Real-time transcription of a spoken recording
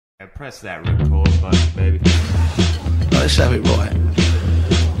Press that record button, baby. Let's have it right.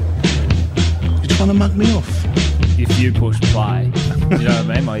 You're trying to mug me off. If you push play, you know what I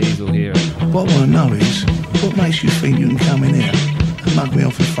mean? My ears will hear it. What I want to know is, what makes you think you can come in here and mug me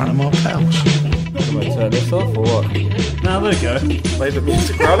off in front of my pals? Can we turn this off or what? No, let it go. Leave the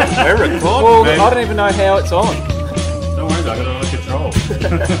music running. We're recording, Well, man. I don't even know how it's on. Don't worry, I got it under control.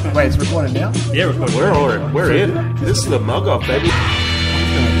 Wait, it's recording now? Yeah, we're in. This is the Mugg Off, baby.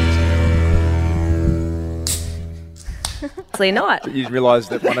 Absolutely not. You realise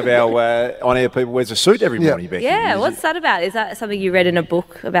that one of our on-air people wears a suit every morning, Becky. Yeah, what's that about? Is that something you read in a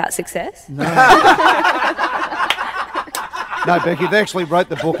book about success? No, Becky, they actually wrote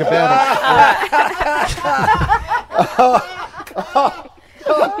the book about it.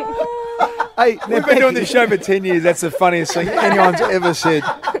 Hey, we've been doing this show for 10 years. That's the funniest thing anyone's ever said.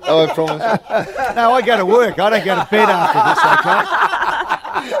 I promise. No, I go to work. I don't go to bed after this, okay?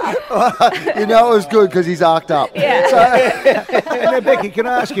 You know it was good because he's arced up. Yeah. So, now, Becky, can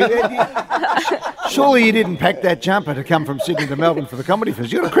I ask you, surely you didn't pack that jumper to come from Sydney to Melbourne for the Comedy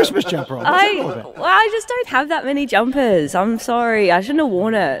Fest. You got a Christmas jumper on. I just don't have that many jumpers. I'm sorry. I shouldn't have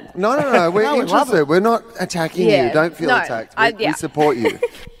worn it. No. We're interested. We're not attacking Yeah. you. Don't feel No, attacked. I- We support you.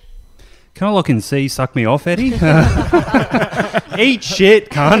 Can I look and see suck me off, Eddie? Eat shit,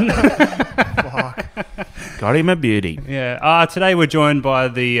 cunt. Got him a beauty. Yeah. Today we're joined by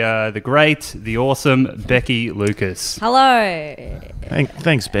the great, the awesome Becky Lucas. Hello.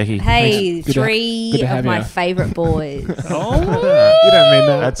 Thanks, Becky. Hey, Good three to of have my you. favourite boys. Oh, You don't mean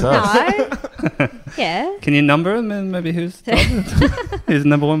that. that's us. No. Yeah. Can you number them and maybe who's who's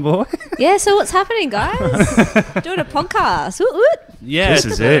number one boy? Yeah, so what's happening, guys? Doing a podcast. Woot woot. Yeah, This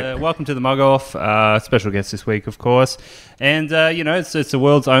is it. Welcome to the Mugg Off. Special guest this week, of course. And, it's the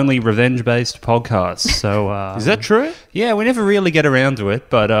world's only revenge-based podcast. So Is that true? Yeah, we never really get around to it,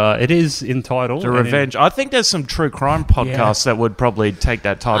 but it is entitled... The Revenge. I think there's some true crime podcasts that would probably take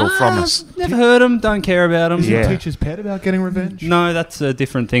that title from us. Never heard them, don't care about them. Yeah. Teacher's pet about getting revenge? No, that's a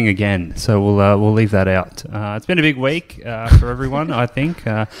different thing again. So we'll leave that out. It's been a big week for everyone, I think.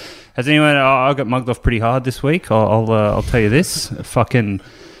 Has anyone... I got mugged off pretty hard this week. I'll tell you this. I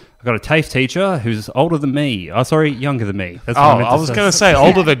got a TAFE teacher who's older than me. Younger than me. That's what I meant I was going to say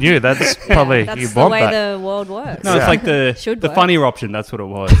older than you. That's probably... That's you the want way that. the world works. No, it's like the Should work. funnier option. That's what it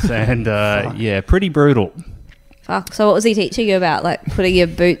was. And pretty brutal. Fuck. So what was he teaching you about? Like putting your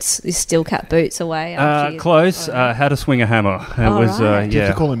steel cap boots away? after you- Close. How to swing a hammer. It was right. Did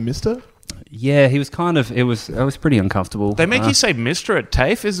you call him Mister? Yeah, he was kind of. I was pretty uncomfortable. They make you say Mr. at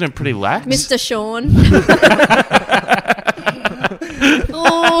TAFE. Isn't it pretty lax? Mr. Sean.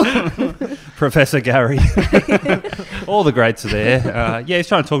 Professor Gary. All the greats are there. He's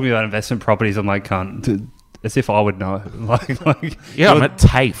trying to talk to me about investment properties. I'm like, can't. As if I would know. Yeah, I'm at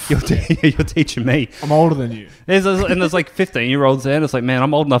TAFE. You're teaching me. I'm older than you. There's like 15-year-olds there, and it's like, man,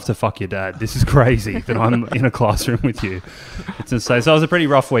 I'm old enough to fuck your dad. This is crazy that I'm in a classroom with you. It's insane. So it was a pretty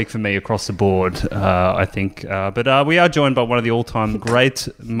rough week for me across the board, I think. But we are joined by one of the all-time great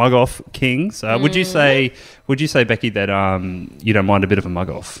mug off kings. Would you say, Becky, that you don't mind a bit of a mug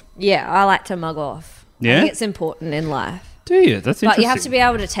off? Yeah, I like to mug off. Yeah? I think it's important in life. Do you? That's interesting. But you have to be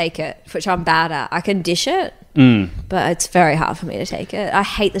able to take it, which I'm bad at. I can dish it, but it's very hard for me to take it. I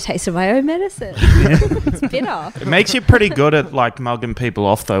hate the taste of my own medicine. It's bitter. It makes you pretty good at like mugging people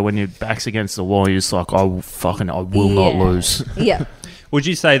off though. When your back's against the wall, you're just like, I will not lose. Yeah. Would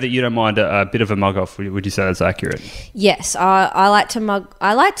you say that you don't mind a bit of a mug off? Would you say that's accurate? Yes, I like to mug.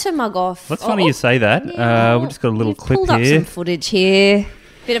 I like to mug off. That's funny you say that. Yeah. We just got a little You've clip pulled up here. some footage here.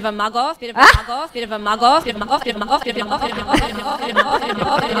 Bit of a mug off, bit of a mug off, bit of a mug off, bit of a mug off, bit of a mug off, bit of a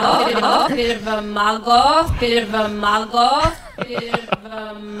mug off, bit of a mug off, bit of a mug off, bit of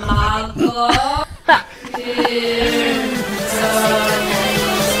a mug off,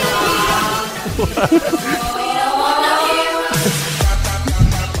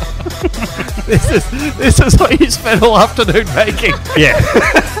 This is what you spent all afternoon making. Yeah.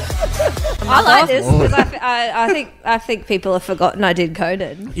 I like this because I think people have forgotten I did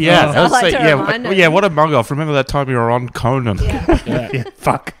Conan. Yeah, So I like to remind them. what a mug off. Remember that time you were on Conan? Yeah.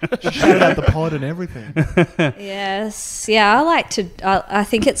 Fuck. Shout out the pod and everything. Yes, yeah, I like to. I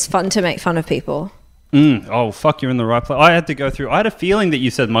think it's fun to make fun of people. Oh, fuck, you're in the right place. I had to go through... I had a feeling that you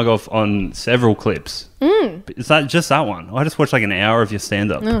said mug off on several clips. Is that just that one? I just watched like an hour of your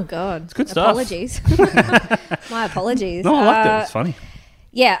stand-up. Oh God, it's good stuff. Apologies. My apologies. No, I liked it. It's funny.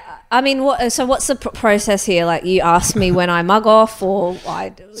 Yeah, I mean, so what's the process here? Like, you ask me when I mug off, or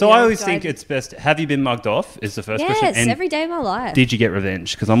I. So I always think it's best. Have you been mugged off? Is the first question. Yes, every day of my life. Did you get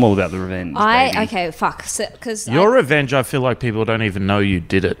revenge? Because I'm all about the revenge. Baby. Okay, fuck. Because Your revenge, I feel like people don't even know you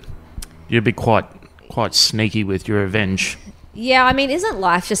did it. You'd be quite sneaky with your revenge. Yeah, I mean, isn't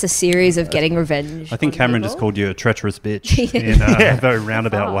life just a series of getting revenge? I think on Cameron people? just called you a treacherous bitch in a very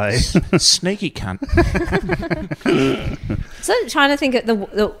roundabout way. Sneaky cunt. So I'm trying to think of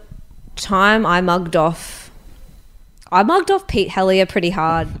the time I mugged off. I mugged off Pete Hellier pretty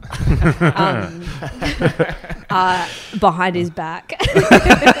hard, behind his back.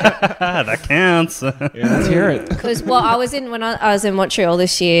 That counts. Yeah, let's hear it. Because I was in Montreal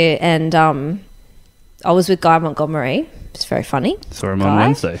this year, and I was with Guy Montgomery. It's very funny. Saw him on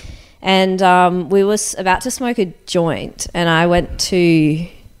Wednesday. And we was about to smoke a joint, and I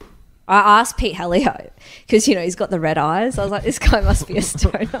asked Pete Hellier, because, he's got the red eyes. I was like, this guy must be a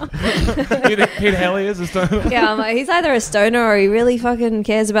stoner. Pete Hellier's a stoner. Yeah, I'm like, he's either a stoner or he really fucking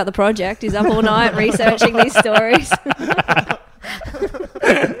cares about the project. He's up all night researching these stories.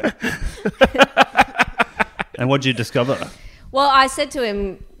 And what did you discover? Well, I said to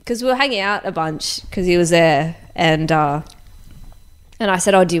him, because we were hanging out a bunch because he was there, and I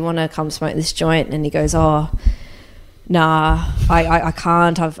said, oh, do you want to come smoke this joint? And he goes, oh, nah, I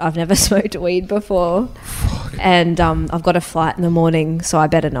can't. I've never smoked weed before. Fuck. And I've got a flight in the morning, so I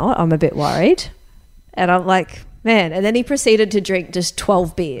better not. I'm a bit worried. And I'm like, man. And then he proceeded to drink just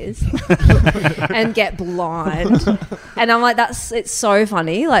 12 beers and get blind. And I'm like, it's so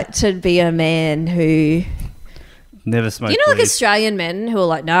funny, like, to be a man who... Never smoked You know, weed. like Australian men who are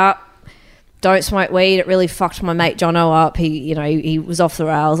like, nah, don't smoke weed. It really fucked my mate Jono up. He was off the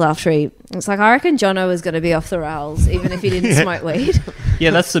rails after he... It's like, I reckon Jono was going to be off the rails even if he didn't smoke weed.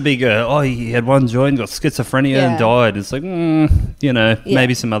 Yeah, that's the big, he had one joint, got schizophrenia and died. It's like,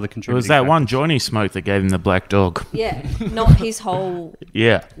 maybe some other It contributing was that factor. one joint he smoked that gave him the black dog. Yeah, not his whole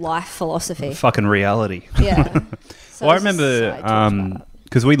life philosophy. Fucking reality. Yeah. So Well, I it's a side talk remember... about.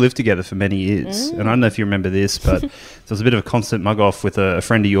 Because we lived together for many years, and I don't know if you remember this, but there was a bit of a constant mug off with a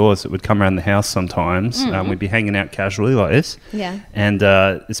friend of yours that would come around the house sometimes. We'd be hanging out casually like this, and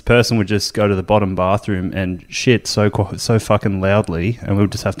this person would just go to the bottom bathroom and shit so fucking loudly, and we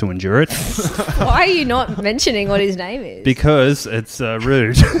would just have to endure it. Why are you not mentioning what his name is? Because it's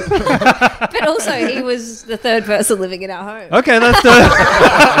rude. But also, he was the third person living in our home. Okay, that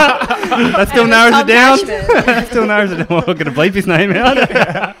still narrows it down. Cashman. Still narrows it down. We're going to bleep his name out.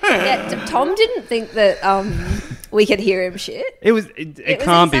 Yeah, Tom didn't think that we could hear him shit. It was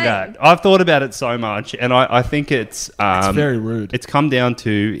can't be insane. that. I've thought about it so much, and I think it's very rude. It's come down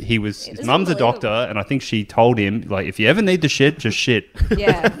to his mum's a doctor, and I think she told him, like, if you ever need to shit, just shit.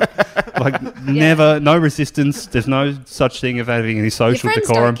 Yeah. Like, never, no resistance. There's no such thing of having any Your social friends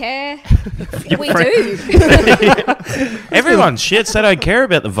decorum. don't care. We do. Everyone shits. They don't care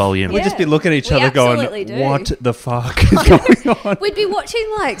about the volume. We'd just be looking at each We other absolutely going, do. what the fuck is going on? We'd be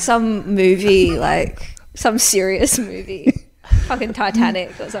watching like some movie, like some serious movie. Fucking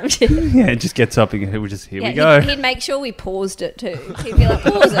Titanic or some shit. Yeah, it just gets up and here we Yeah, go. He'd make sure we paused it too. He'd be like,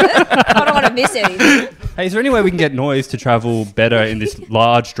 pause it. I don't want to miss anything. Hey, is there any way we can get noise to travel better in this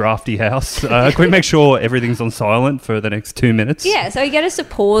large, drafty house? Can we make sure everything's on silent for the next 2 minutes? Yeah, so he'd get us to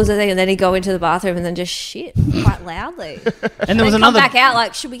pause the thing and then he'd go into the bathroom and then just shit quite loudly. And there was Come another... back out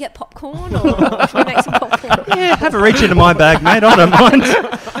like, should we get popcorn or should we make some popcorn? Yeah, have a reach into my bag, mate. I don't mind.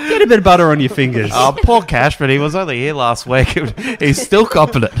 Get a bit of butter on your fingers. Oh, poor Cashman. He was only here last week. He's still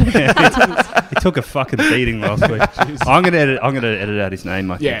copping it. He took a fucking beating last week. I'm gonna edit out his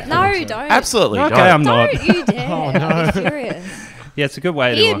name. I think. Yeah. No, don't. Absolutely. Okay, don't. I'm not. Don't you dare. I'd be furious. Yeah, it's a good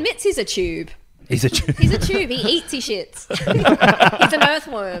way He to. admits he's a tube. He's a. He's a tube. He eats, he shits. He's an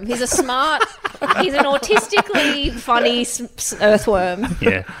earthworm. He's an autistically funny earthworm.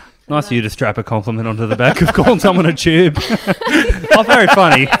 Yeah. Nice of you to strap a compliment onto the back of calling someone a tube. Oh, very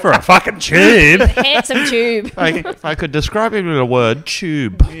funny for a fucking tube. Handsome tube. If I could describe him in a word,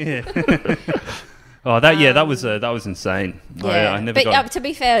 tube. Yeah. Oh, that was insane. Yeah, I never but got. to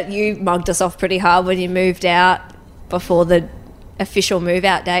be fair, you mugged us off pretty hard when you moved out before the official move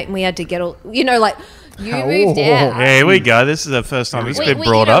out date, and we had to get all, like you moved out. Yeah, here we go. This is the first time it's been we,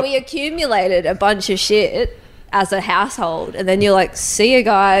 brought up. We accumulated a bunch of shit as a household, and then you're like, see you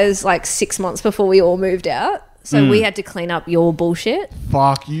guys, like 6 months before we all moved out. So we had to clean up your bullshit.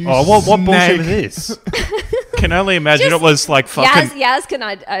 Fuck you. Oh, what bullshit snake. was this? Can only imagine Just- it was like fucking Yaz can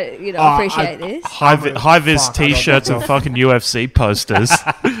appreciate this. high vis Fuck, I don't t-shirts know. and fucking UFC posters.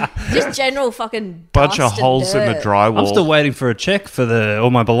 Just general fucking Bunch of dust and holes in the dirt. drywall. I'm still waiting for a check for all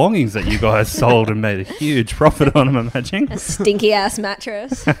my belongings that you guys sold and made a huge profit on. I'm imagining. A stinky ass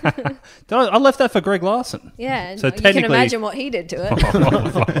mattress. I left that for Greg Larson. Yeah, and So you can technically- imagine what he did to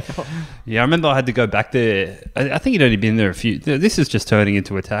it. Yeah, I remember I had to go back there. I think he'd only been there a few. This is just turning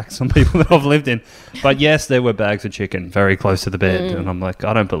into attacks on people that I've lived in. But yes, there were bags of chicken very close to the bed, and I'm like,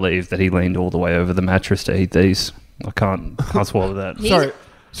 I don't believe that he leaned all the way over the mattress to eat these. I can't swallow that.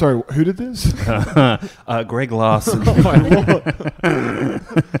 Sorry, who did this? Greg Larson, Oh my lord.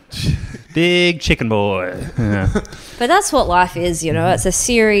 big chicken boy. Yeah. But that's what life is, you know. It's a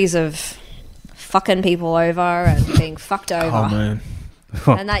series of fucking people over and being fucked over. Oh man.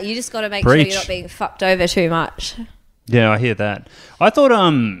 And that you just got to make sure Preach. you're not being fucked over too much. Yeah, I hear that. I thought, I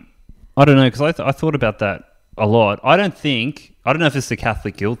don't know, because I thought about that a lot. I don't know if it's the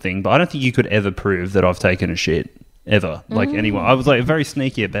Catholic guilt thing, but I don't think you could ever prove that I've taken a shit. Ever. Like anyone. I was like very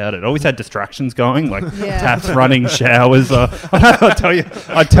sneaky about it. I always had distractions going, like Yeah. taps running, showers. I'd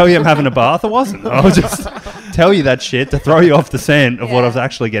tell you I'm having a bath. I wasn't. I would just tell you that shit to throw you off the scent of what I was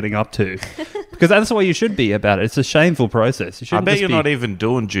actually getting up to. Because that's the way you should be about it. It's a shameful process. You I shouldn't bet just you're be, not even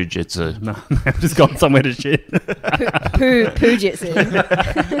doing jujitsu. No, I've just gone somewhere to shit. Poo jitsu.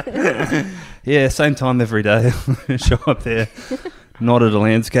 Yeah, same time every day. Show up there, nod at a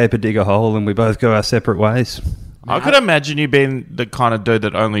landscaper, dig a hole, and we both go our separate ways. I could imagine you being the kind of dude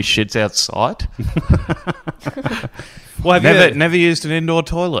that only shits outside. Well, have Never used an indoor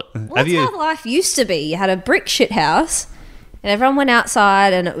toilet. Well, that's you- how life used to be. You had a brick shit house and everyone went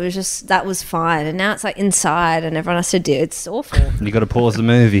outside and it was just, that was fine. And now it's like inside and everyone has to do, it's awful. you got to pause the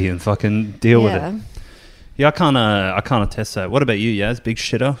movie and fucking deal with Yeah. it. Yeah, I can't attest that. What about you, Yaz? Big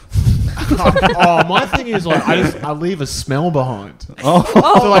shitter? Oh, my thing is like I leave a smell behind. Oh,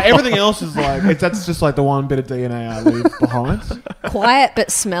 So like everything else is like that's just like the one bit of DNA I leave behind. Quiet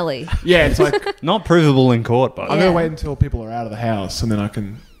but smelly. Yeah, it's like not provable in court, but I'm Yeah. gonna wait until people are out of the house and then I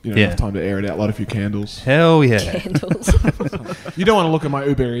can have time to air it out. Light a few candles. hell yeah. Candles. You don't want to look at my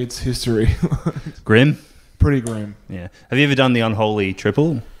Uber Eats history. Grim? Pretty grim. Yeah. Have you ever done the unholy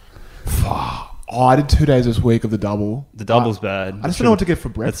triple? Oh, I did 2 days this week of the double. The double's bad. I just don't know what to get for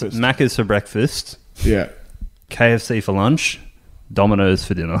It's breakfast. Macca's for breakfast, Yeah. KFC for lunch, Domino's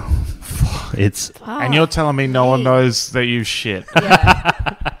for dinner. It's And you're telling me no one knows that you shit. Yeah.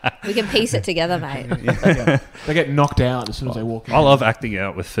 We can piece it together, mate. They get knocked out as soon as they walk in. I love acting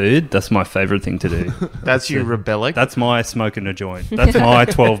out with food. That's my favorite thing to do. That's you rebelling. That's my smoking a joint. That's my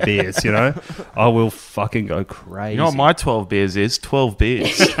 12 beers, you know? I will fucking go crazy. You know what my 12 beers is? 12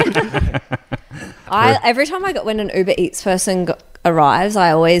 beers. Every time when an Uber Eats person arrives,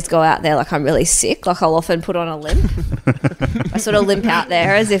 I always go out there like I'm really sick. Like I'll often put on a limp. I sort of limp out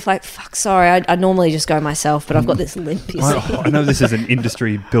there as if like, fuck, sorry, I normally just go myself, but I've got this limp, you see. I know this is an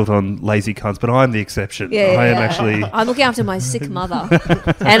industry built on lazy cunts, but I'm the exception. Yeah, I am yeah. actually... I'm looking after my sick mother,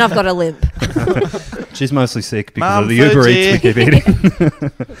 and I've got a limp. She's mostly sick because Mum, of the Uber food Eats we keep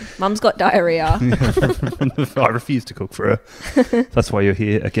eating. Mum's got diarrhea. I refuse to cook for her. That's why you're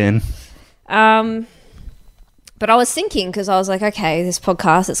here again. But I was thinking, because I was like, okay, this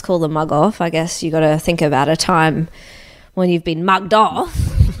podcast, it's called the Mugg Off. I guess you got to think about a time when you've been mugged off.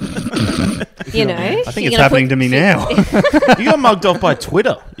 You know, I think it's happening to me now. You got mugged off by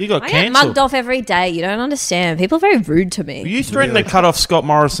Twitter. You got I get cancelled. mugged off every day. You don't understand. People are very rude to me. You threatened to cut off Scott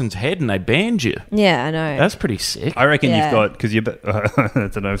Morrison's head and they banned you. Yeah, I know. That's pretty sick. I reckon Yeah. you've got... Because you're... I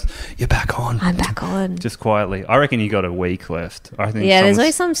don't know. You're back on. I'm back on. Just quietly. I reckon you got a week left. I think Yeah, there's someone's-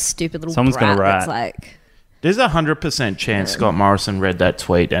 always some stupid little someone's brat gonna rat. that's like, There's a 100% chance Scott Morrison read that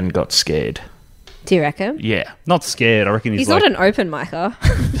tweet and got scared. do you reckon? Yeah. Not scared. I reckon he's He's like... not an open micer.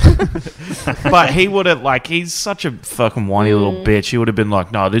 But he would have, like, he's such a fucking whiny little bitch. He would have been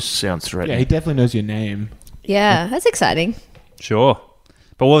like, no, this sounds Yeah, threatening. he definitely knows your name. Yeah, that's exciting. Sure.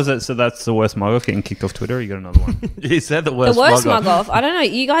 But what was it? So that's the worst mug off getting kicked off Twitter, or you got another one? Is that the The worst, worst mug mug off. I don't know.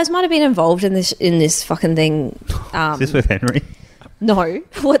 You guys might have been involved in this fucking thing. Is this with Henry? No.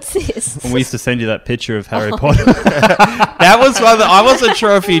 What's this? When we used to send you that picture of Harry Potter. That was one that I wasn't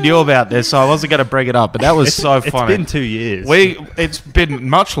sure if you knew about this, so I wasn't going to bring it up, but that was so funny. It's been 2 years. It's been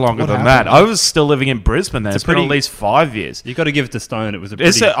much longer than that. I was still living in Brisbane then. It's been pretty- at least 5 years. You got to give it to Stone. It was a pretty,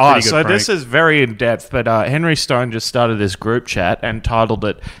 This, pretty good so prank. this is very in depth, but Henry Stone just started this group chat and titled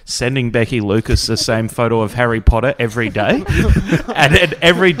it "Sending Becky Lucas the same photo of Harry Potter every day," and then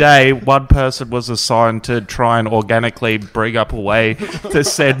every day one person was assigned to try and organically bring up a way me to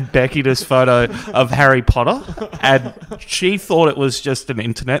send Becky this photo of Harry Potter, and she thought it was just an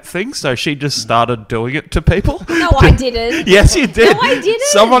internet thing, so she just started doing it to people. No, I didn't. Yes, you did. No, I didn't.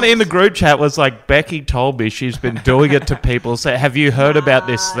 Someone in the group chat was like, Becky told me she's been doing it to people. So have you heard about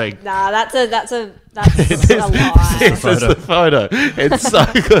this thing? Nah, that's a lie. This is the photo. It's so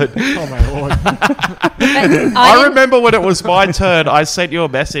good. Oh my lord. I remember when it was my turn, I sent you a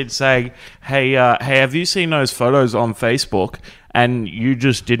message saying, hey, have you seen those photos on Facebook? And you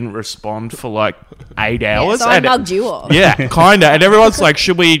just didn't respond for like 8 hours. So I mugged you off. Yeah, kind of. And everyone's like,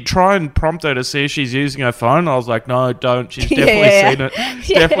 should we try and prompt her to see if she's using her phone? I was like, no, don't. She's definitely seen it.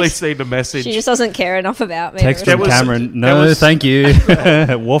 Yeah. Definitely seen the message. She just doesn't care enough about me. Text from Cameron. Thank you.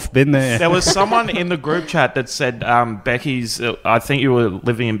 Wolf been there. There was someone in the group chat that said Becky's. I think you were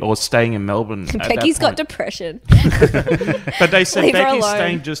living in or staying in Melbourne. Becky's got depression. But they said Leave her Becky's alone.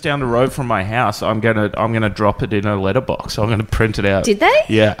 staying just down the road from my house. I'm gonna drop it in a letterbox. I'm gonna print it out. Did they?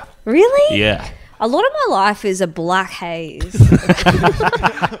 Yeah. Really? Yeah. A lot of my life is a black haze. Do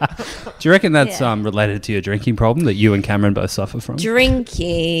you reckon that's related to your drinking problem that you and Cameron both suffer from?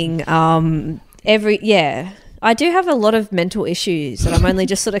 Drinking, I do have a lot of mental issues that I'm only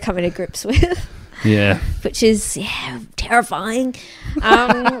just sort of coming to grips with. Yeah. Which is terrifying.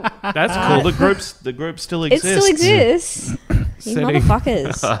 That's cool. The group still It exists. still exists. You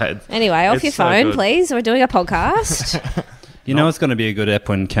motherfuckers. God. Anyway, off It's your so phone, good. please. We're doing a podcast. You know it's going to be a good ep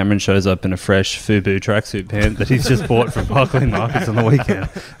when Cameron shows up in a fresh FUBU tracksuit pant that he's just bought from Parkland Markets on the weekend.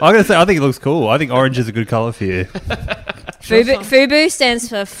 I'm going to say, I think it looks cool. I think orange is a good colour for you. FUBU stands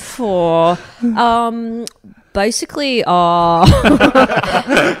for basically,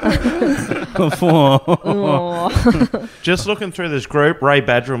 Just looking through this group, Ray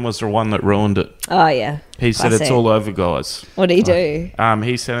Badram was the one that ruined it. oh yeah. He said Classic. it's all over, guys. What do you do?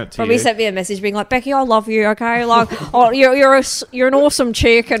 He sent it to Probably you. sent me a message being like, Becky, I love you, okay? Like, oh, you're an awesome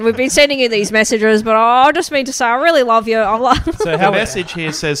chick, and we've been sending you these messages, but I just mean to say I really love you. I'm like, So the message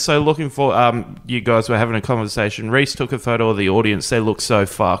here says, so looking for, you guys were having a conversation. Reese took a photo of the audience. They look so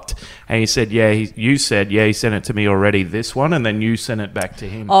fucked. And he said, you said, he sent it to me already, this one, and then you sent it back to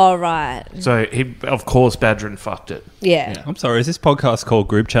him. all right, So, of course, Badrin fucked it. yeah. I'm sorry, is this podcast called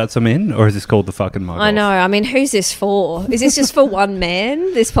Group Chats I'm In, or is this called The Fucking Mugg I Off? know. I mean, who's this for? Is this just for one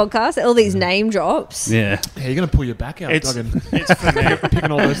man? This podcast, all these name drops. Yeah. Yeah, you're gonna pull your back out, It's Duggan. for me.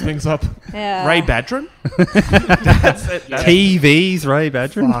 Picking all those things up. Yeah. Ray Badrin? That's it. TV's Ray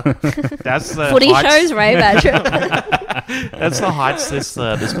Badrin. That's the Footy heights. shows, Ray Badger. That's the heights this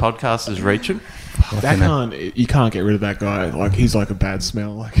podcast is reaching. You can't get rid of that guy. Like, he's like a bad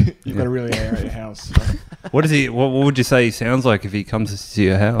smell. Like, you've got to really air out your house. What is he? What would you say he sounds like if he comes to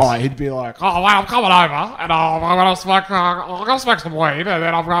your house? Oh, he'd be like, Oh, well, I'm coming over, and I'm gonna smoke some weed, and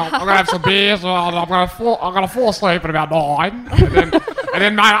then I'm gonna have some beers, and I'm gonna fall asleep at about 9, and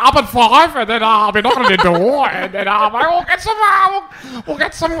then up at 5, and then I'll be knocking on the door, and then we'll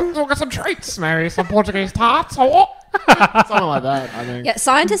get some treats, maybe some Portuguese tarts or what. something like that, I think. Yeah,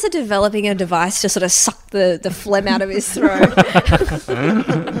 scientists are developing a device to sort of suck the phlegm out of his throat.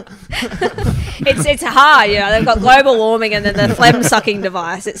 It's hard, you know. They've got global warming and then the phlegm sucking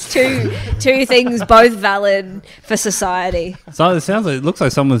device. It's two things both valid for society. So it looks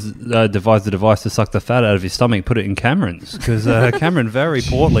like someone's devised a device to suck the fat out of his stomach, put it in Cameron's, because Cameron very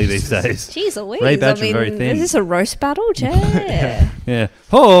portly these days. Jeez Louise. Ray Badger very thin. Is this a roast battle? Yeah. Yeah.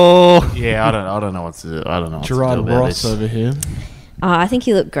 Oh. Yeah, I don't know what to Gerard do about Ross this. over here. I think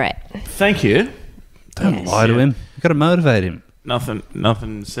you look great. Thank you. Don't Yes. lie to him. You got to motivate him.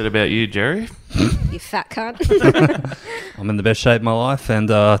 Nothing said about you, Jerry. You fat cunt. I'm in the best shape of my life and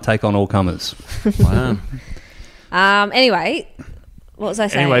take on all comers. Wow. Anyway, what was I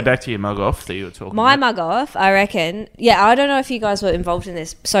saying? Anyway, back to your mug off that you were talking My about. mug off, I reckon. Yeah, I don't know if you guys were involved in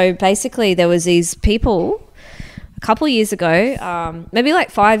this. So basically, there was these people a couple of years ago, maybe like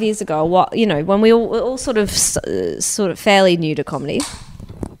 5 years ago. When we were all sort of fairly new to comedy,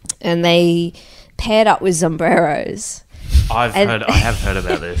 and they paired up with sombreros. I have heard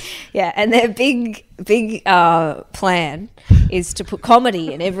about this. Yeah, and their big plan is to put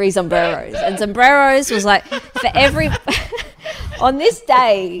comedy in every sombreros. And sombreros was like for every on this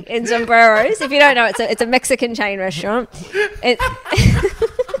day in sombreros. If you don't know, it's a Mexican chain restaurant.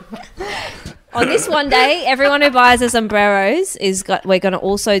 On this one day, everyone who buys a sombreros we're going to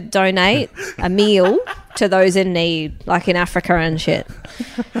also donate a meal to those in need, like in Africa and shit.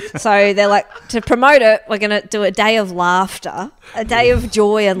 So they're like, to promote it, we're going to do a day of laughter, a day of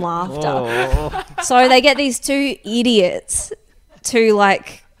joy and laughter. Oh. So they get these two idiots to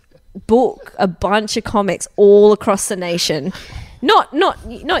like book a bunch of comics all across the nation not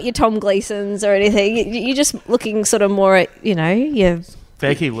your Tom Gleesons or anything. You're just looking sort of more at, your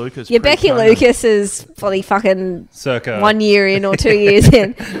Becky Lucas. Your Becky Lucas is probably fucking circa 1 year in or 2 years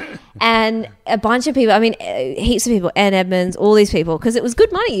in. And a bunch of people, I mean, heaps of people, Ann Edmonds, all these people, because it was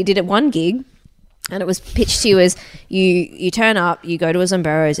good money. You did it one gig and it was pitched to you as you turn up, you go to a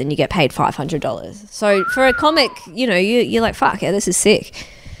Sombreros and you get paid $500. So for a comic, you're like, fuck, yeah, this is sick.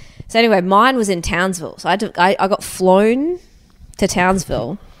 So anyway, mine was in Townsville. So I got flown to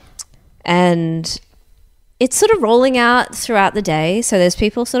Townsville and it's sort of rolling out throughout the day. So there's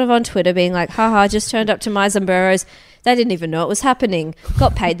people sort of on Twitter being like, haha, just turned up to my Sombreros. They didn't even know it was happening.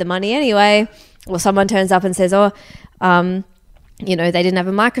 Got paid the money anyway. Or someone turns up and says, they didn't have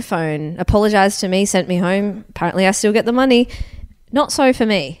a microphone. Apologised to me, sent me home. Apparently I still get the money. Not so for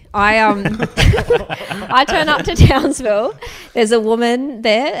me. I turn up to Townsville. There's a woman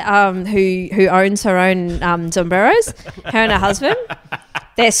there who owns her own Sombreros, her and her husband.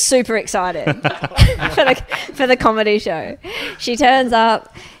 They're super excited for the comedy show. She turns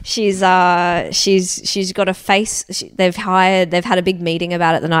up. She's got a face. They've had a big meeting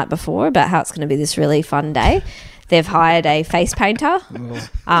about it the night before about how it's going to be this really fun day. They've hired a face painter.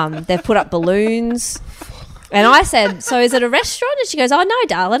 They've put up balloons. And I said, so is it a restaurant? And she goes, oh, no,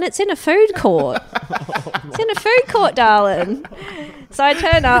 darling, it's in a food court. It's in a food court, darling. So I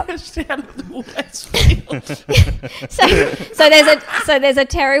turn up. so there's a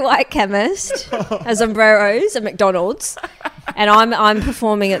Terry White chemist, a Sombreros, a McDonald's, and I'm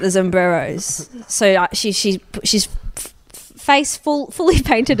performing at the Sombreros. So she's face fully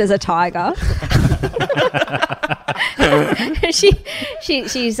painted as a tiger.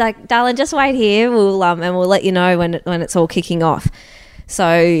 She's like, darling, just wait here. We'll let you know when it's all kicking off. So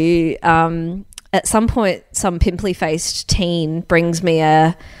at some point, some pimply faced teen brings me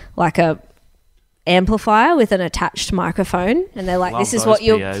a amplifier with an attached microphone, and they're like, "This is what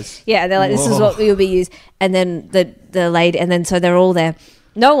you'll." Yeah, they're like, "This is what you'll be used." And then the lady, and then so they're all there.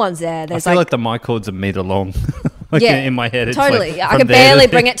 No one's there. There's I feel like the mic cord's a meter long. In my head, it's totally. Like I can barely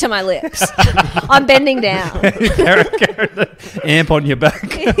bring it to my lips. I'm bending down. Carry the amp on your back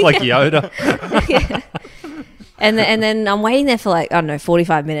like Yoda. Yeah. And then I'm waiting there for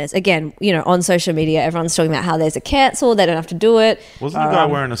 45 minutes. Again, on social media, everyone's talking about how there's a cancel. They don't have to do it. Wasn't the guy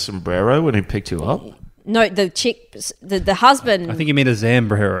wearing a sombrero when he picked you up? No, the chick, the husband. I think you mean a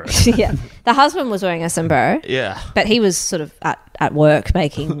Zambrero. Yeah, the husband was wearing a sombrero. Yeah, but he was sort of at work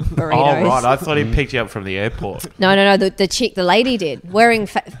making burritos. Oh right, I thought he picked you up from the airport. No. The chick, the lady, did wearing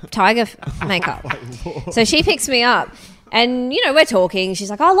tiger makeup. So she picks me up, and we're talking.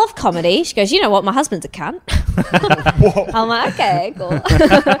 She's like, "I love comedy." She goes, "You know what? My husband's a cunt." I'm like, "Okay, cool."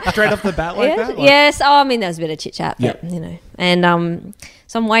 Straight off the bat like that. Yes. Oh, I mean, there was a bit of chit chat, but and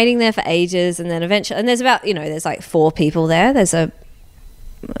so I'm waiting there for ages, and then eventually, and there's about there's like 4 people there. There's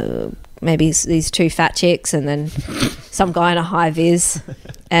maybe these 2 fat chicks, and then some guy in a high vis,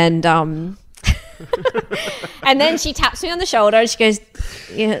 and and then she taps me on the shoulder and she goes,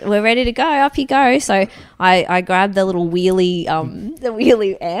 "Yeah, we're ready to go. Up you go." So I grab the little wheelie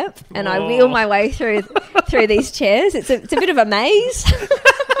amp, and I wheel my way through these chairs. It's a bit of a maze.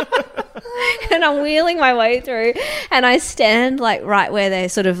 And I'm wheeling my way through, and I stand right where they're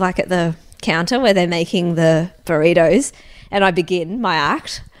sort of at the counter where they're making the burritos, and I begin my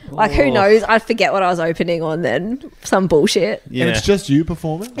act. Who knows? I forget what I was opening on then. Some bullshit. Yeah. And it's just you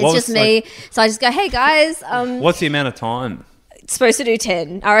performing? It's just me. So I just go, "Hey guys." What's the amount of time? It's supposed to do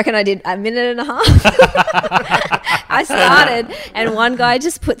 10. I reckon I did a minute and a half. I started, and one guy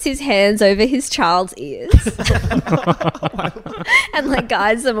just puts his hands over his child's ears and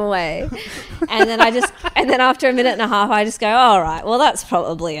guides them away. And then after a minute and a half, I just go, "All right, well, that's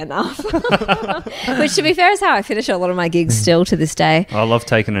probably enough." Which, to be fair, is how I finish a lot of my gigs still to this day. I love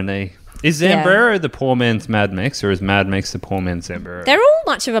taking a knee. Is Zambrero the poor man's Mad Max, or is Mad Max the poor man's Zambrero? They're all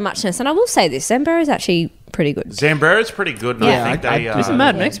much of a muchness, and I will say this: Zambrero is actually pretty good. Zambrero's pretty good, and I think isn't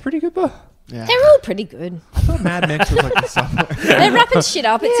Mad Max pretty good, bro? Yeah. They're all pretty good. I thought Mad Max was the summer. They're wrapping shit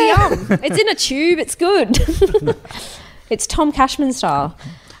up. It's yum. It's in a tube. It's good. It's Tom Cashman style.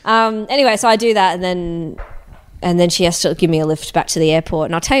 Anyway, so I do that, and then she has to give me a lift back to the airport.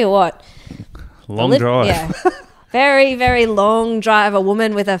 And I'll tell you what, long drive. Yeah. Very, very long drive. A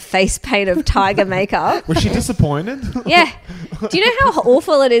woman with a face paint of tiger makeup. Was she disappointed? Yeah. Do you know how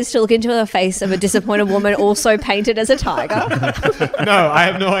awful it is to look into the face of a disappointed woman also painted as a tiger? No, I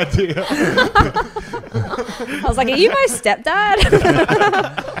have no idea. I was like, "Are you my stepdad?"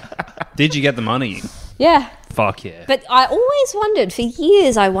 Did you get the money? Yeah. Fuck yeah. But I always wondered, for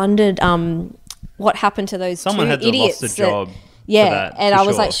years, what happened to those Someone two had to idiots. lost a job. Yeah, for that, and for I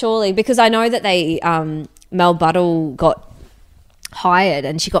was like, surely, because I know that they Mel Buttle got hired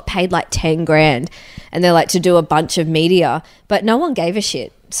and she got paid like 10 grand and they're like to do a bunch of media, but no one gave a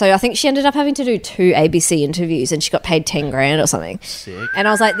shit. So I think she ended up having to do 2 ABC interviews and she got paid 10 grand or something. Sick. And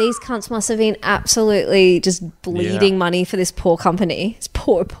I was like, these cunts must have been absolutely just bleeding money for this poor company. It's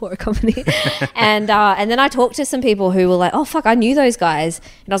poor company. And then I talked to some people who were like, oh, fuck, I knew those guys.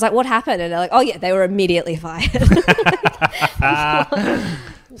 And I was like, what happened? And they're like, oh, yeah, they were immediately fired.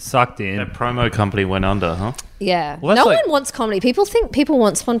 Sucked in. That promo company went under, huh? Yeah. Well, no that's one wants comedy. People think people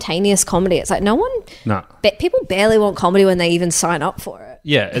want spontaneous comedy. It's like No. people barely want comedy when they even sign up for it.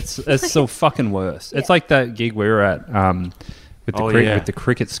 Yeah, it's so fucking worse. It's like that gig we were at with the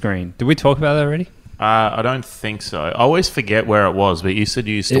cricket screen. Did we talk about that already? I don't think so. I always forget where it was, but you said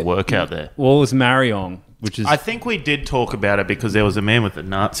you used to work out there. Well, it was Mariong, which is... I think we did talk about it because there was a man with a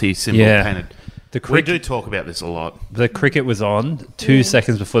Nazi symbol painted. We do talk about this a lot. The cricket was on 2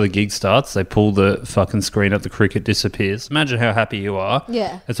 seconds before the gig starts. They pull the fucking screen up. The cricket disappears. Imagine how happy you are.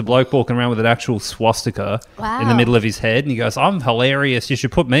 Yeah. It's a bloke walking around with an actual swastika in the middle of his head, and he goes, "I'm hilarious. You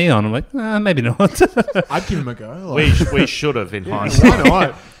should put me on." I'm like, maybe not. I'd give him a go. We should have in hindsight. Why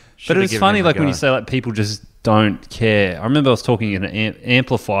not? But it was funny, like when you say like people just don't care. I remember I was talking in an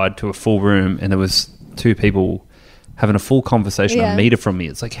amplified to a full room, and there was 2 people having a full conversation a meter from me.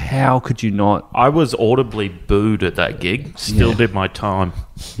 It's like, how could you not? I was audibly booed at that gig. Still did my time.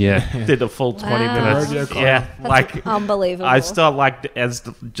 Yeah. Did a full 20 minutes. Yeah. That's like unbelievable. I start like as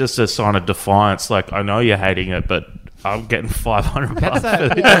just a sign of defiance. Like, I know you're hating it, but I'm getting $500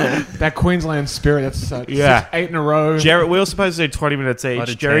 for this. That Queensland spirit. That's 8 in a row. Jared, we were supposed to do 20 minutes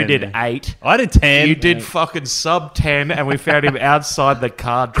each. Jerry 10, did 8. I did 10. You did fucking sub 10, and we found him outside the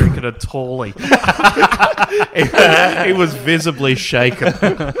car drinking a Tawley. He was visibly shaken.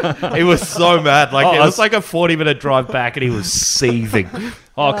 He was so mad. Like, it was like a 40-minute drive back, and he was seething.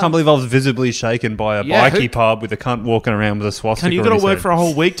 I can't believe I was visibly shaken by a bikie pub with a cunt walking around with a swastika. And you got to work for a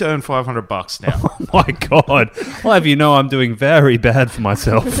whole week to earn $500 now. Oh my God. I'll have you know I'm doing very bad for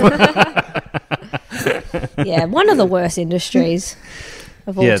myself. Yeah, one of the worst industries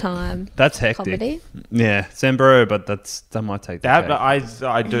of all time. That's hectic. Comedy. Yeah, Sambro, but that might take the That cake.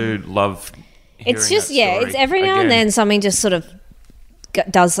 I do love hearing It's just, that story. it's every now and Again. then something just sort of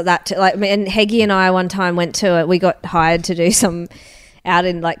does that. Like, and Heggie and I one time went to it. We got hired to do some out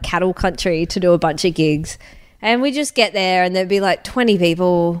in like cattle country to do a bunch of gigs. And we just get there and there'd be like 20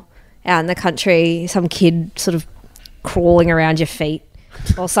 people out in the country, some kid sort of crawling around your feet.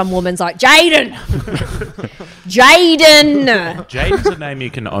 Or some woman's like, Jaden! Jaden! Jaden's a name you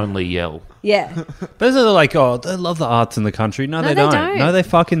can only yell. Yeah. But they're like, oh, they love the arts in the country. No, they don't. No, they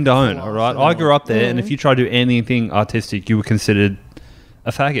fucking don't, all right? I grew up there, and if you try to do anything artistic, you were considered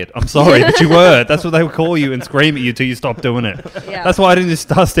a faggot. I'm sorry, but you were. That's what they would call you and scream at you till you stop doing it. Yeah. That's why I didn't just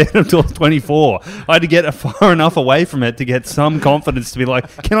start stand-up until I was 24. I had to get far enough away from it to get some confidence to be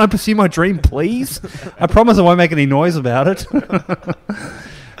like, can I pursue my dream, please? I promise I won't make any noise about it.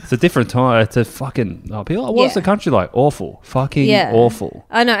 It's a different time. It's a fucking... people like, what's the country like? Awful. Fucking awful.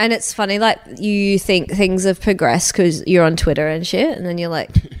 I know, and it's funny, like, you think things have progressed because you're on Twitter and shit, and then you're like...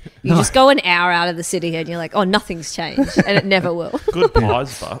 You just go an hour out of the city and you're like, oh, nothing's changed, and it never will. Good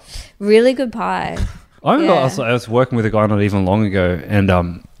pies, but... Really good pie. I remember I was working with a guy not even long ago,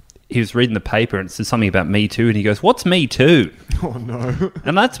 and he was reading the paper and it said something about Me Too, and he goes, what's Me Too? Oh, no.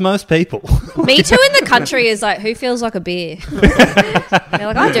 And that's most people. Me Too in the country is like, who feels like a beer? You're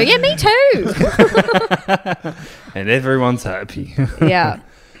like, I do. Yeah, me too. And everyone's happy. Yeah.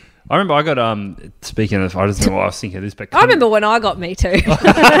 I remember I got, speaking of, I just know why I was thinking of this, but... I remember when I got Me Too. Let's hear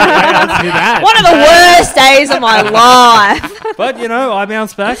that. One of the worst days of my life. But, you know, I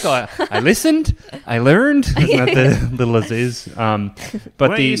bounced back. I listened. I learned. Isn't that the little Aziz? But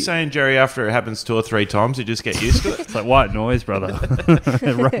Weren't you saying, Jerry, after it happens 2 or 3 times, you just get used to it? It's like white noise, brother.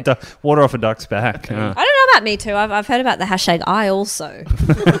 Water off a duck's back. I don't know about Me Too. I've heard about the hashtag I also.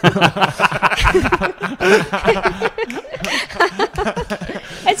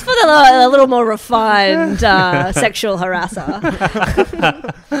 It's for the little more refined sexual harasser.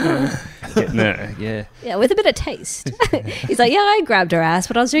 Yeah, with a bit of taste. He's like, yeah, I grabbed her ass,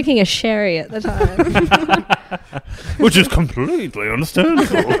 but I was drinking a sherry at the time. Which is completely understandable.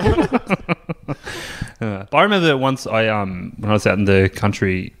 But I remember that once when I was out in the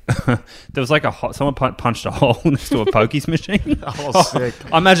country, there was like someone punched a hole next to a pokies machine. Oh, sick.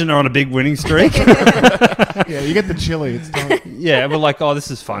 I imagine they're on a big winning streak. Yeah, you get the chili. It's time. Yeah, we're like, oh,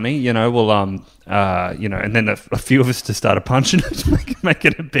 this is funny, you know. Well, and then a few of us just started punching it to make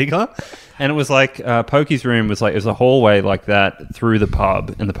it bigger. And it was like Pokey's room was like, it was a hallway like that through the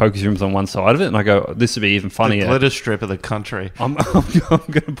pub, and the Pokey's room's on one side of it. And I go, this would be even funnier. The glitter strip of the country. I'm going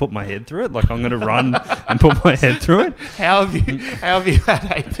to put my head through it. Like, I'm going to run and put my head through it. How have you had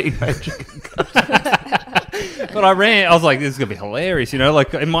AP major concussions? But I ran. I was like, this is going to be hilarious, you know?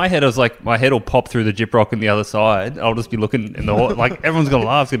 Like, in my head, I was like, my head will pop through the gyprock on the other side. I'll just be looking in the hall. Like, everyone's going to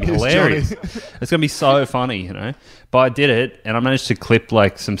laugh. It's going to be hilarious. It's going to be so funny, you know? But I did it, and I managed to clip,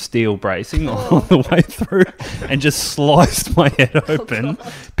 like, some steel bracing all the way through and just sliced my head open,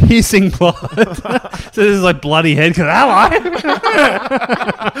 piercing blood. So this is like bloody head, because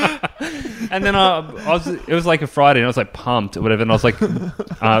and then it was like a Friday, and I was like pumped or whatever, and I was like, it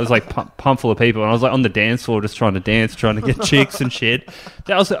was like pumped full of people, and I was like on the dance floor just trying to dance, trying to get chicks and shit.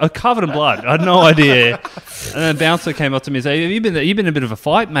 That was covered in blood. I had no idea. And then the bouncer came up to me and said, have you been in a bit of a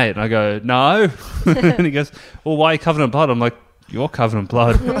fight, mate? And I go, no. And he goes, well, why are you covered in blood? I'm like, you're covered in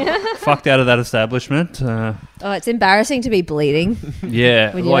blood. Fucked out of that establishment. Oh, it's embarrassing to be bleeding.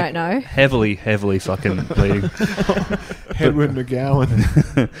 Yeah. When you don't know. Heavily fucking bleeding. Edward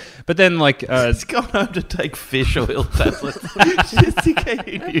McGowan. But then, like... He's gone home to take fish oil tablets just to get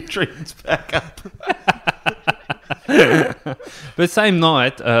your nutrients back up. But same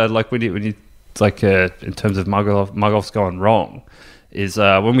night, like when you like in terms of Mugg Off's gone wrong, is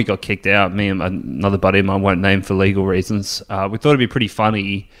when we got kicked out, me and another buddy of mine, won't name for legal reasons, we thought it'd be pretty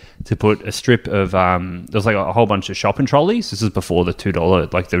funny to put a strip of there was like a whole bunch of shopping trolleys. This is before the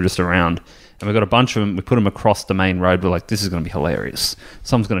 $2, like they were just around, and we got a bunch of them. We put them across the main road. We're like, this is going to be hilarious.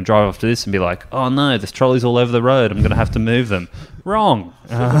 Someone's going to drive off to this and be like, oh no, there's trolleys all over the road, I'm going to have to move them. Wrong.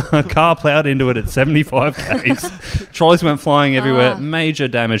 A car plowed into it at 75 k's. Trolleys went flying everywhere. Major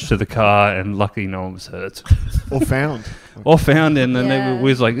damage to the car, and luckily no one was hurt. Or found. And then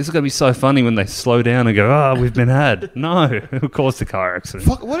we was like, this is going to be so funny when they slow down and go, we've been had. No, it caused the car accident.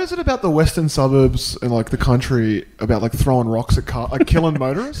 Fuck, what is it about the western suburbs and like the country about like throwing rocks at like killing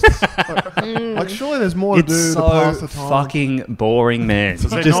motorists? Like surely there's more to do to pass the time. Fucking boring, man.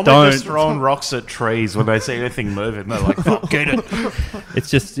 So you just don't. Just throwing rocks at trees when they see anything moving. They're like, fuck, get it. It's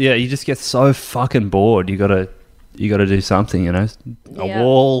just, you just get so fucking bored. You gotta do something, you know? A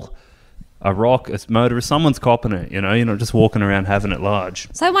wall, a rock, a motorist, someone's copping it, you know? You're not just walking around having it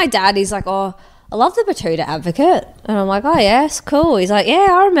large. So my dad, he's like, oh, I love the Batuta Advocate. And I'm like, oh, yes, cool. He's like, yeah,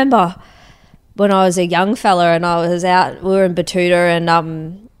 I remember when I was a young fella and I was out, we were in Batuta,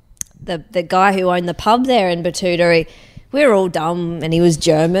 and the guy who owned the pub there in Batuta, we were all dumb, and he was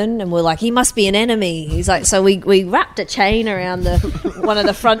German, and we're like, he must be an enemy. He's like, so we wrapped a chain around one of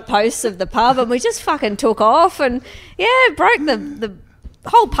the front posts of the pub, and we just fucking took off, and broke the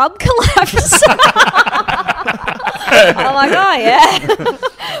whole pub collapsed. I'm like, oh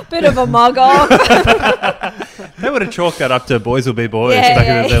yeah, bit of a mug off. They would have chalked that up to boys will be boys.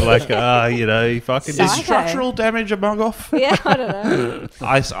 They're like, you fucking... Is structural damage a Mugg Off? Yeah, I don't know.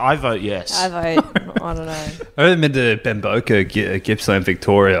 I vote yes. I vote, I don't know. I haven't been to Bamboka, Gippsland,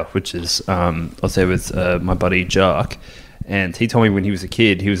 Victoria, which is, I was there with my buddy Jark, and he told me when he was a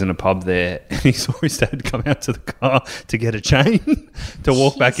kid, he was in a pub there, and he saw his dad come out to the car to get a chain to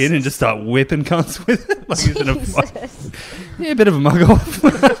walk back in and just start whipping cunts with it. Like he's in a fight. Yeah, a bit of a Mugg Off.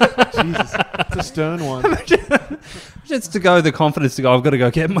 Jesus, it's a stern one. Just to go, the confidence to go, I've got to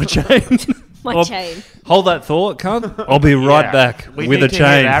go get my chain. My chain. Hold that thought, cunt. I'll be right back with a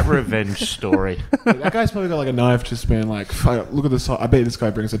chain. That revenge story. That guy's probably got like a knife, just being like, fuck, look at this. I bet this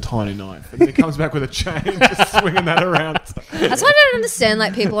guy brings a tiny knife, and then he comes back with a chain, just swinging that around. That's why I don't understand.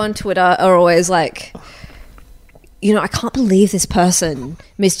 Like, people on Twitter are always like, you know, I can't believe this person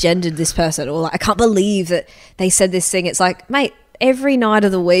misgendered this person, or like, I can't believe that they said this thing. It's like, mate, every night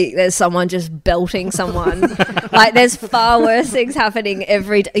of the week there's someone just belting someone. Like, there's far worse things happening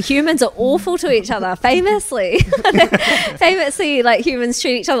every day. Humans are awful to each other, famously. Famously, like, humans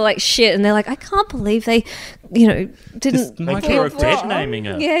treat each other like shit, and they're like, I can't believe they, you know, didn't... Like, you're dead naming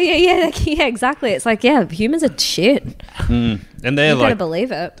it. Yeah, exactly. It's like, yeah, humans are shit. And they're you like... gotta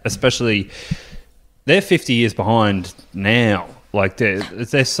believe it. Especially... They're 50 years behind now. Like,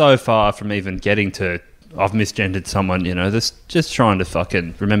 they're so far from even getting to... I've misgendered someone, you know. They're just trying to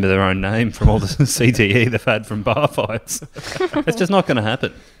fucking remember their own name from all the CTE they've had from bar fights. It's just not going to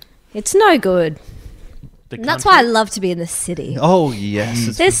happen. It's no good. And that's why I love to be in the city. Oh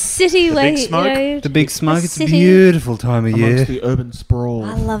yes, This city where big smoke? the big smoke. It's a city. beautiful time of Amongst year. the urban sprawl.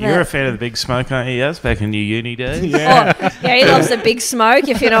 I love You're a it. fan of the big smoke, aren't you? Yes, back in your uni days. Yeah. Oh, yeah, he loves the big smoke,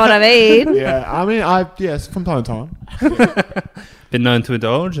 if you know what I mean. Yeah, I mean, yes, from time to time. Been known to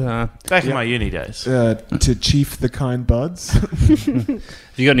indulge. Back in my uni days. To chief the kind buds.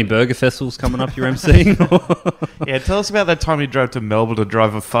 Have you got any burger festivals coming up you're emceeing? Yeah, tell us about that time you drove to Melbourne to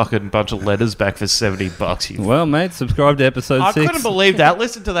drive a fucking bunch of letters back for $70. You Well, mate, subscribe to episode I 6. couldn't believe that.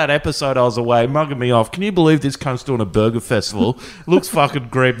 Listen to that episode I was away, mugging me off. Can you believe this cunt's doing a burger festival? Looks fucking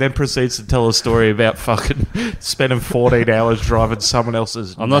grim, then proceeds to tell a story about fucking spending 14 hours driving someone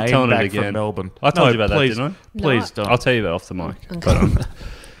else's I'm not name telling it back again. from Melbourne. I told No, you about please, that, didn't Please No. don't. I'll tell you about off the mic. But,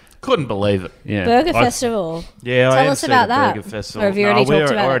 Couldn't believe it. yeah. Burger I- Festival. Yeah, I Tell have us seen about the that. Burger Festival. Or have you already we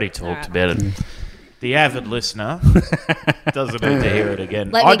talked about already it? talked Alright. about it. The avid listener doesn't need to hear it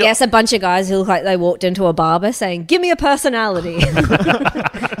again. Let I me guess, a bunch of guys who look like they walked into a barber saying, "Give me a personality."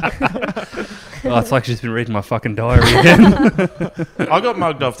 Oh, it's like she's been reading my fucking diary again. I got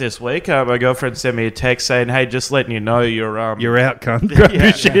mugged off this week. My girlfriend sent me a text saying, "Hey, just letting you know you're You're out, cunt. Grab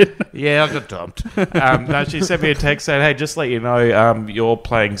your shit. Yeah, I got dumped. No, she sent me a text saying, "Hey, just let you know, you're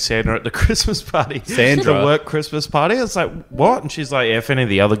playing Sandra at the Christmas party, Sandra? the work Christmas party." I was like, "What?" And she's like, "Yeah, if any of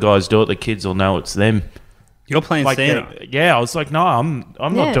the other guys do it, the kids will know it's them." You're playing Like, Santa. yeah, I was like, "No, I'm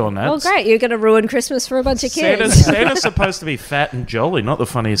not doing that." Well, great. You're going to ruin Christmas for a bunch of kids. Santa's supposed to be fat and jolly, not the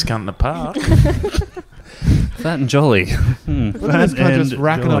funniest cunt in the park. Fat and jolly. Look at this guy just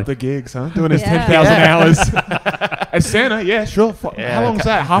racking jolly. up the gigs, huh? Doing his Yeah. 10,000 hours. As Santa, yeah, sure. Yeah. How long's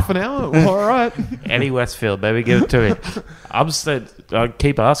that? Half an hour? Well, all right. Eddie Westfield, baby, give it to me. I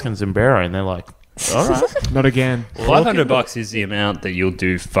keep asking Zimbero, and they're like, "All right, Not again. $500 is the amount that you'll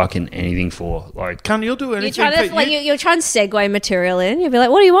do fucking anything for. Like, cunt, you'll do You're anything." trying to for like you. you're trying to segue material in. You'll be like,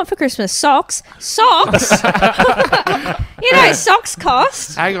 "What do you want for Christmas? Socks, socks." You know, socks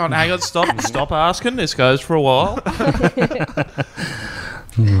cost. Hang on, stop asking. This goes for a while.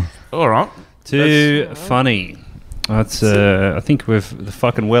 All right. too funny. That's. I think the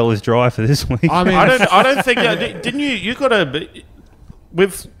fucking well is dry for this week. I mean, I don't think. Didn't you? You got to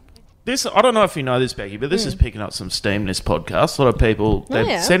with this. I don't know if you know this, Becky, but this is picking up some steam. This podcast. A lot of people they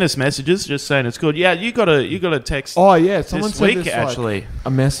yeah. send us messages just saying it's good. Yeah, you got to text. oh, yeah. Someone this sent week this, actually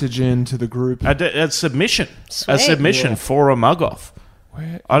a message into the group. a submission. A Sweet. submission for a mug off.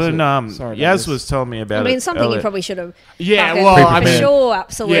 Where I is don't it? know. Sorry about Yaz this. was telling me I about it. mean, something earlier. you probably should have. Yeah, fucking- well, for I mean- sure, Yeah,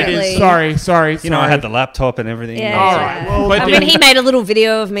 absolutely. sorry. you know, I had the laptop and everything. Yeah. All right, well, But I then- mean, he made a little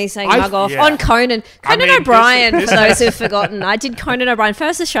video of me saying I- "mug off" yeah. on Conan. I Conan mean, O'Brien, this- for those who've forgotten, I did Conan O'Brien,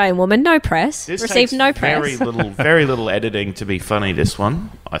 first Australian woman, no press, This received takes no press. very little editing to be funny. This one,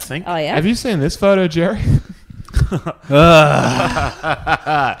 I think. Oh yeah. Have you seen this photo, Jerry?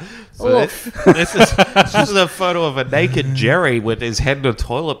 This is a photo of a naked Jerry with his head in a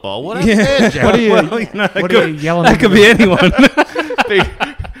toilet bowl. What happened there, Jerry? What are you, Well, you know, what are you yelling? that could be anyone.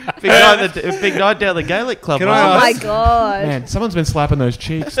 big night down the Gaelic club. Can Oh I last my night. god. Man, someone's been slapping those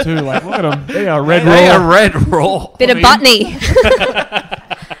cheeks too. Like, look at them. They are red They raw. are red raw. Bit of buttony.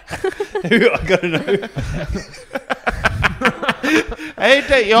 I gotta know.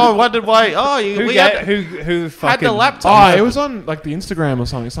 Hey, I wondered why. Oh, we had Who had fucking the laptop. Oh, it was on like the Instagram or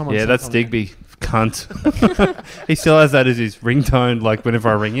something. Someone Yeah, said that's something. Digby. Cunt. He still has that as his ringtone. Like whenever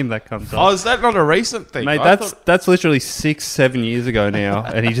I ring him, that comes Oh, up. is that not a recent thing? Mate, I that's thought- literally 6-7 years ago now,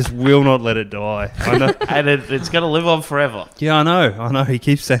 and he just will not let it die. I know. and it's going to live on forever. Yeah, I know. He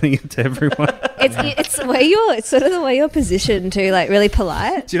keeps sending it to everyone. It's the way it's sort of the way you're positioned too, like really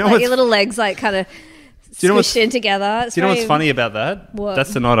polite. Do you know like what's- your little legs like kind of Do you know what's- squished in together. It's Do you know what's very- funny about that? What?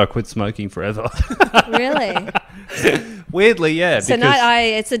 That's the night I quit smoking forever. Really? Weirdly, yeah. So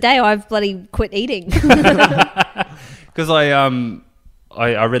it's the day I've bloody quit eating. Because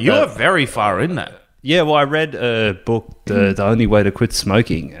I read You that. are very far in that. Yeah, well, I read a book, The Only Way to Quit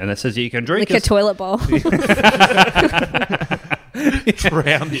Smoking, and it says you can drink Like a toilet bowl.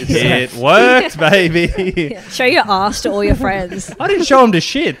 Drowned It worked, baby. Show your ass to all your friends. I didn't show them to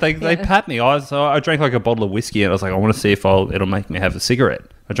shit. They pat me. I drank like a bottle of whiskey, and I was like, I want to see if it'll make me have a cigarette.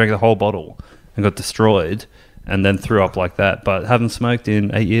 I drank the whole bottle and got destroyed, and then threw up like that. But haven't smoked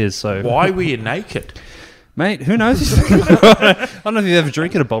in 8 years. So Why were you naked? mate, who knows? I don't know if you've ever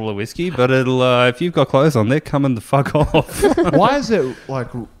drinking a bottle of whiskey, but it'll if you've got clothes on, they're coming the fuck off. Why is it like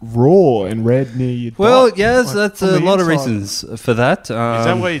raw and red near your Well, butt? yes, Like, that's from a the lot of inside? reasons for that. Is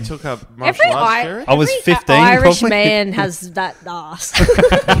that why you took up martial Every, arts, Jerry? I was every 15 Irish probably. man has that ass.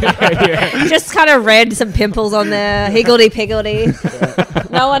 Just kind of red, some pimples on there, higgledy piggledy.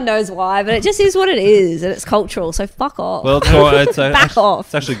 No one knows why, but it just is what it is, and it's cultural. So fuck off. Well, Back off.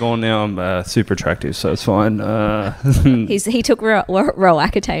 It's actually gone now. I'm super attractive, so it's fine. He took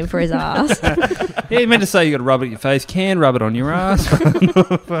Roaccutane for his ass. Yeah, you meant to say you got to rub it at your face. Can rub it on your ass.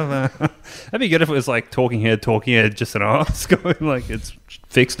 That'd be good if it was like talking head, just an ass going like it's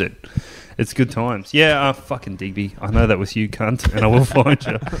fixed it. It's good times. Yeah, fucking Digby. I know that was you, cunt, and I will find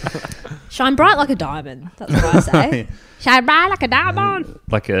you. Shine bright like a diamond. That's what I say. Shine bright like a diamond.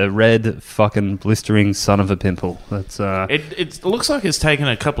 Like a red fucking blistering son of a pimple. That's It looks like it's taken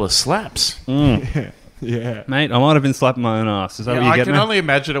a couple of slaps. Yeah. Mate, I might have been slapping my own ass. Is that what you're I getting can at? only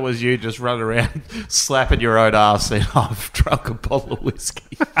imagine it was you just running around slapping your own ass saying, I've drunk a bottle of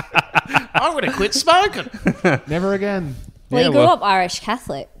whiskey. I'm going to quit smoking. Never again. Well, Yeah, he grew well- up Irish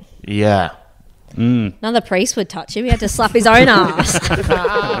Catholic. Yeah. None of the priest would touch him. He had to slap his own ass.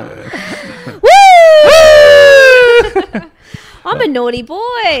 Woo! I'm a naughty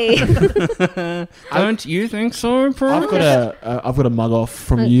boy. Don't you think so, bro? I've got a mug off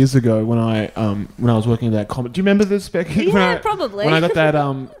from years ago when I was working at that comic. Do you remember this, Becky? Yeah, probably. When I got that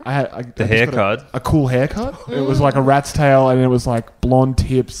I just haircut. got a cool haircut. It was like a rat's tail, and it was like blonde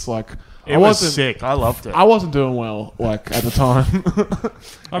tips. Like It was sick. I loved it. I wasn't doing well, like at the time.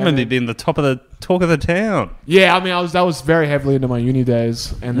 I remember you being the talk of the town. Yeah, I mean, that was very heavily into my uni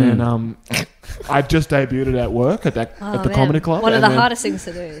days, and then I just debuted it at work at the Man, comedy club. One of and the then hardest things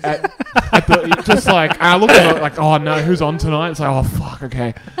to do. just like, and I looked at it like, oh no, who's on tonight? It's like, oh fuck,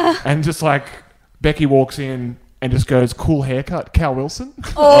 okay, and just like Becky walks in and just goes, cool haircut, Cal Wilson.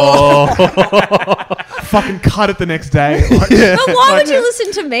 Fucking cut it the next day. Like, But why would you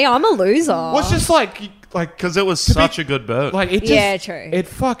listen to me? I'm a loser. well, it's just like Because it was such a good burn. like it just, Yeah, true. It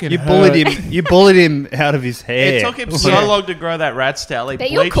fucking You hurt. bullied him. You bullied him out of his hair. It took him so long to grow that rat's tail. He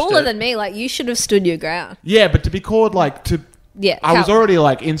But you're bleached cooler it. than me. Like, you should have stood your ground. Yeah, but to be called like to. Yeah. I was Cal- already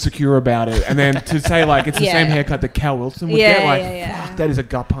like insecure about it, and then to say like it's the Yeah. same haircut that Cal Wilson would Yeah, get, like yeah. fuck, that is a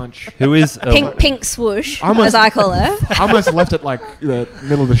gut punch. Who is Pink swoosh, Almost- as I call her. I almost left it like the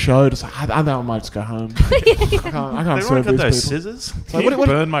middle of the show. Just like, I think I might just go home. I can't Anyone serve got these those people. scissors? Like, Can you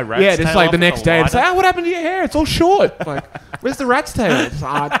burn my rat's yeah, tail it's like off the with next a day. It's lighter? like, what happened to your hair? It's all short. Like, where's the rat's tail? It's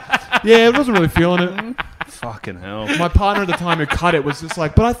like, yeah, it wasn't really feeling it. fucking hell? My partner at the time who cut it was just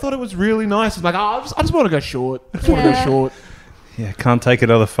like, but I thought it was really nice. I'm like, oh, I just want to go short. I just want to Yeah. go short. Yeah, can't take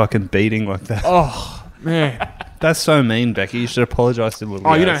another fucking beating like that. Oh man. That's so mean, Becky. You should apologise to the little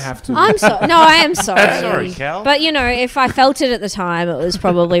Oh, you guys. don't have to. I'm sorry. No, I am sorry. Sorry, Cal. But, you know, if I felt it at the time, it was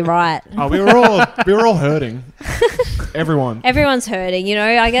probably right. Oh, we were all hurting. Everyone. Everyone's hurting, you know.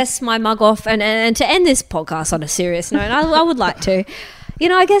 I guess my mug off, and to end this podcast on a serious note, I would like to. You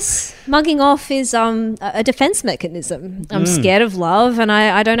know, I guess mugging off is a defense mechanism. I'm scared of love, and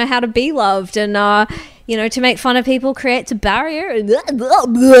I don't know how to be loved. And, you know, to make fun of people creates a barrier.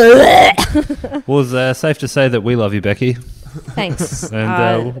 Well, it's safe to say that we love you, Becky. Thanks.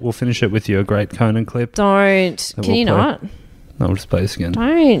 And we'll finish it with your great Conan clip. Don't. That Can we'll you play. not? No, we'll just play this again.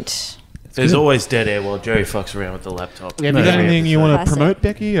 Don't. There's always dead air while Jerry fucks around with the laptop. Have you got anything you want to Classic. promote,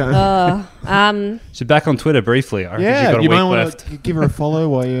 Becky? She's back on Twitter briefly. I reckon she's Yeah, got a you week might want left. to give her a follow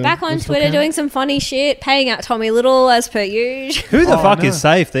while you Back on you still Twitter can. doing some funny shit, paying out Tommy Little as per usual. Who the Oh, fuck no. is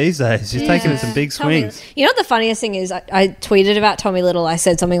safe these days? She's taking some big Tommy- swings. You know what the funniest thing is? I tweeted about Tommy Little. I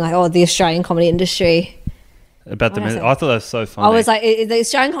said something like, "Oh, the Australian comedy industry." About the What did I minute. say? I thought that was so funny. I was like, the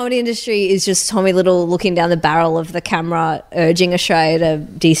Australian comedy industry is just Tommy Little looking down the barrel of the camera, urging Australia to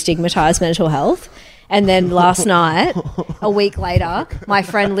destigmatise mental health. And then last night, a week later, my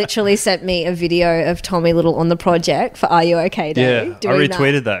friend literally sent me a video of Tommy Little on the project for Are You OK Day. yeah, I doing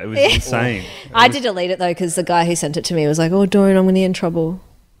retweeted that. It was insane. I did delete it though because the guy who sent it to me was like, "Oh, don't! I'm going to get in trouble."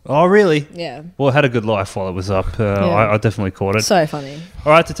 Oh, really? Yeah, Well, it had a good life while it was up. I definitely caught it. so funny.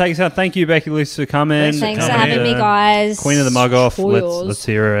 All right, to take us out, thank you, Becky Lucas, for coming. Thanks for Coming having me, in. guys. Queen of the mug off. All Let's yours.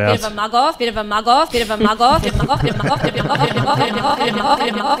 hear her Bit of out. a mug off, bit of a mug off, bit of a mug off, bit of a mug off, bit of a mug off, bit of a mug off, bit of a mug off, bit of a mug off, bit of a mug off, bit of a mug off, bit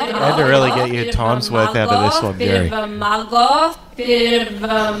of a mug off, I had to really get your time's worth out of this one, Gary. Bit of a mug off, bit of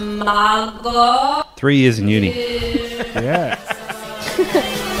a mug off. 3 years in uni. Yeah.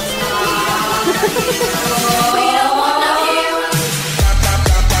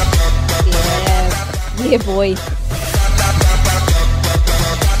 Yeah, boy.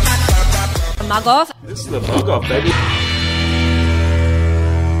 A mug off. This is the Mugg Off, baby.